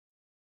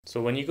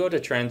So when you go to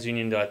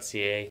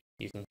transunion.ca,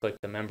 you can click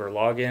the member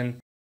login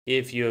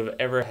if you have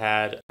ever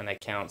had an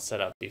account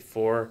set up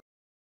before,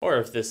 or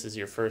if this is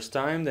your first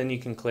time, then you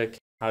can click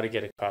how to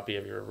get a copy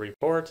of your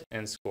report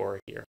and score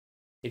here.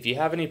 If you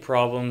have any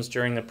problems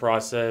during the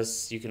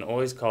process, you can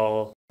always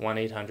call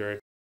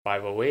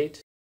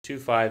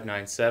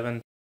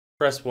 1-800-508-2597,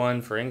 press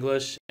 1 for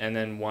English, and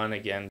then 1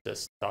 again to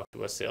talk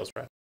to a sales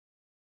rep.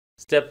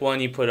 Step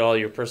 1, you put all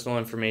your personal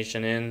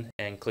information in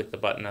and click the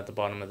button at the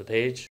bottom of the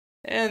page.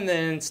 And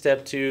then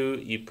step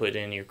 2, you put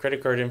in your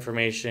credit card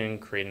information,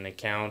 create an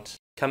account,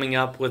 coming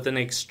up with an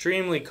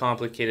extremely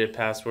complicated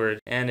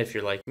password, and if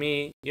you're like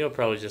me, you'll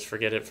probably just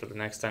forget it for the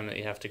next time that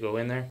you have to go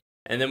in there.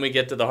 And then we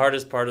get to the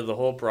hardest part of the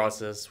whole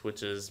process,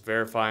 which is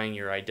verifying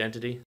your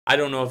identity. I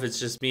don't know if it's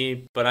just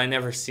me, but I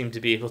never seem to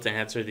be able to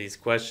answer these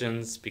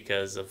questions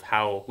because of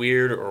how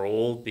weird or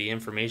old the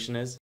information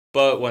is.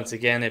 But once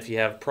again, if you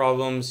have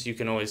problems, you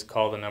can always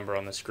call the number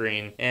on the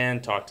screen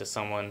and talk to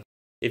someone.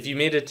 If you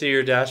made it to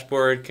your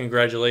dashboard,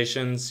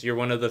 congratulations. You're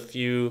one of the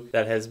few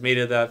that has made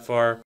it that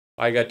far.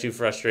 I got too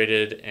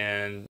frustrated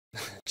and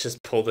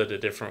just pulled it a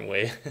different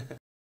way.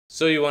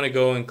 So you want to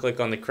go and click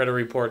on the credit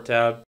report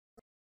tab.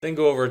 Then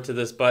go over to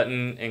this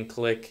button and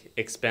click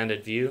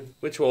Expanded View,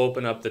 which will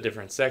open up the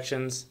different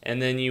sections.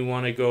 And then you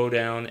want to go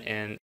down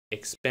and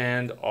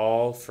expand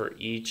all for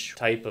each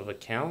type of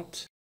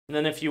account. And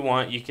then if you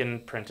want, you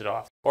can print it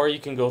off, or you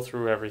can go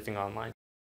through everything online.